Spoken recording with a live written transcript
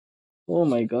Oh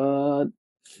my god,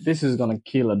 this is gonna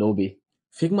kill Adobe.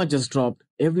 Figma just dropped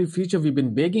every feature we've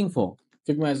been begging for.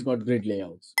 Figma has got grid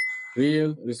layouts,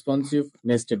 real, responsive,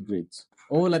 nested grids,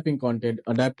 overlapping content,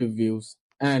 adaptive views,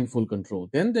 and full control.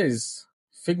 Then there's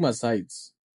Figma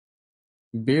sites.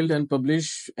 Build and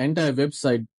publish entire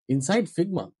website inside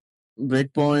Figma.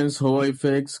 Breakpoints, hover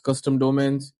effects, custom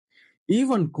domains,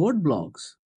 even code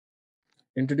blocks.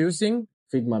 Introducing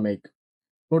Figma Make.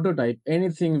 Prototype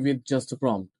anything with just a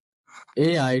prompt.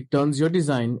 AI turns your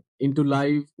design into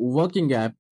live working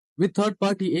app with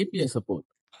third-party API support.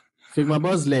 Figma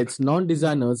Buzz lets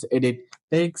non-designers edit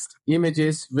text,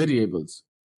 images, variables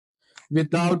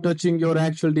without touching your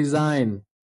actual design.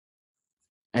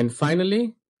 And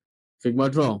finally,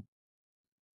 Figma Draw.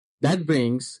 That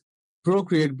brings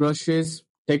Procreate brushes,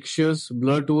 textures,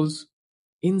 blur tools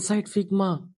inside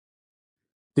Figma.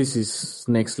 This is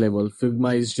next level.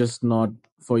 Figma is just not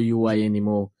for UI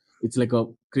anymore. It's like a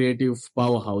creative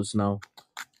powerhouse now.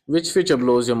 Which feature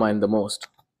blows your mind the most?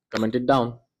 Comment it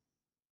down.